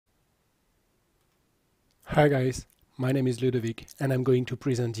Hi guys, my name is Ludovic and I'm going to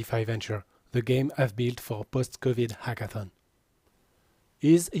present DeFi Venture, the game I've built for post-COVID hackathon.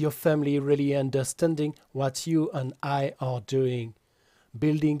 Is your family really understanding what you and I are doing?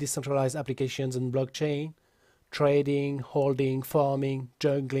 Building decentralized applications on blockchain, trading, holding, farming,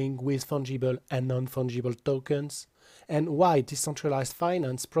 juggling with fungible and non-fungible tokens, and why decentralized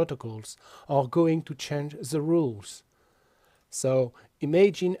finance protocols are going to change the rules. So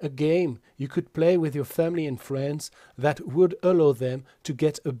imagine a game you could play with your family and friends that would allow them to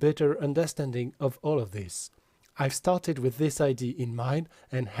get a better understanding of all of this. I've started with this idea in mind,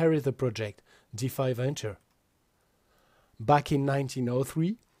 and here is the project, DeFi Venture. Back in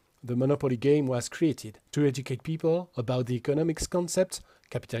 1903, the Monopoly game was created to educate people about the economics concepts,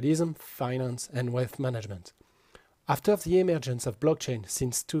 capitalism, finance, and wealth management. After the emergence of blockchain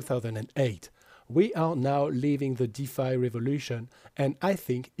since 2008, we are now living the DeFi revolution, and I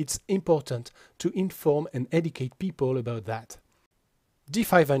think it's important to inform and educate people about that.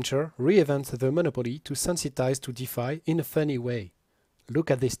 DeFi Venture reinvents the Monopoly to sensitize to DeFi in a funny way. Look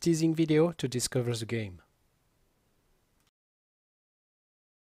at this teasing video to discover the game.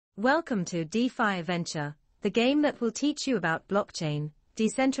 Welcome to DeFi Venture, the game that will teach you about blockchain,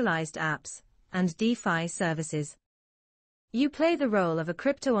 decentralized apps, and DeFi services. You play the role of a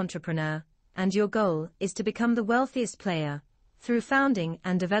crypto entrepreneur, and your goal is to become the wealthiest player through founding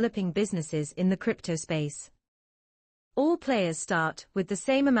and developing businesses in the crypto space. All players start with the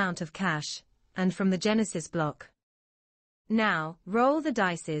same amount of cash and from the Genesis block. Now, roll the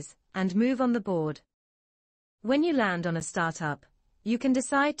dice and move on the board. When you land on a startup, you can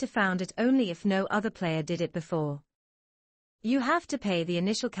decide to found it only if no other player did it before. You have to pay the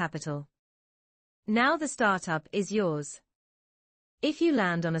initial capital. Now the startup is yours. If you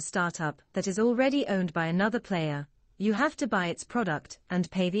land on a startup that is already owned by another player, you have to buy its product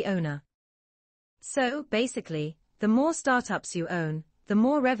and pay the owner. So, basically, the more startups you own, the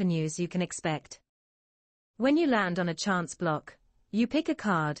more revenues you can expect. When you land on a chance block, you pick a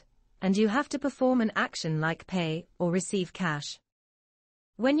card, and you have to perform an action like pay or receive cash.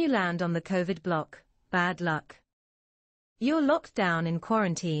 When you land on the COVID block, bad luck. You're locked down in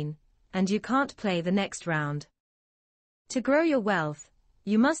quarantine, and you can't play the next round. To grow your wealth,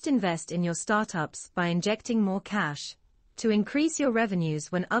 you must invest in your startups by injecting more cash, to increase your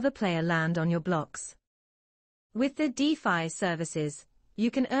revenues when other players land on your blocks. With the DeFi services, you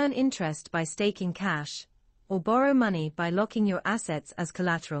can earn interest by staking cash, or borrow money by locking your assets as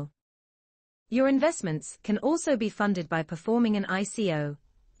collateral. Your investments can also be funded by performing an ICO,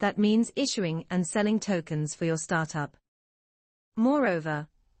 that means issuing and selling tokens for your startup. Moreover,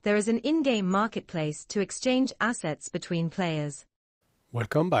 there is an in-game marketplace to exchange assets between players.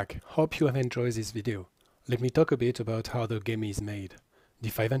 Welcome back. Hope you have enjoyed this video. Let me talk a bit about how the game is made.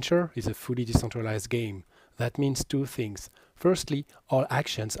 DeFi Venture is a fully decentralized game. That means two things. Firstly, all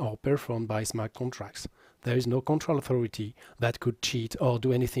actions are performed by smart contracts. There is no control authority that could cheat or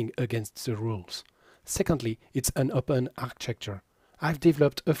do anything against the rules. Secondly, it's an open architecture. I've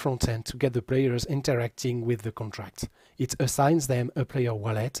developed a front-end to get the players interacting with the contracts. It assigns them a player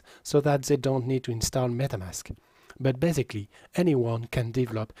wallet so that they don't need to install MetaMask. But basically, anyone can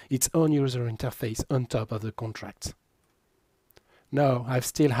develop its own user interface on top of the contracts. Now, I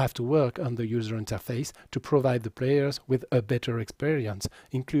still have to work on the user interface to provide the players with a better experience,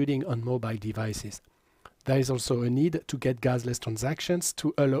 including on mobile devices. There is also a need to get gasless transactions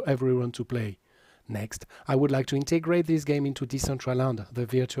to allow everyone to play. Next, I would like to integrate this game into Decentraland, the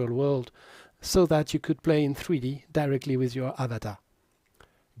virtual world, so that you could play in 3D directly with your avatar.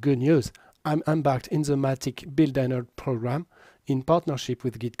 Good news, I'm embarked in the Matic Build a Node program in partnership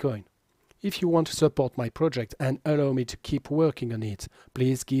with Gitcoin. If you want to support my project and allow me to keep working on it,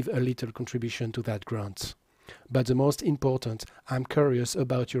 please give a little contribution to that grant. But the most important, I'm curious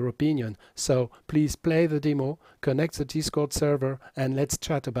about your opinion, so please play the demo, connect the Discord server, and let's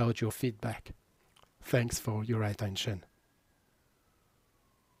chat about your feedback. Thanks for your attention.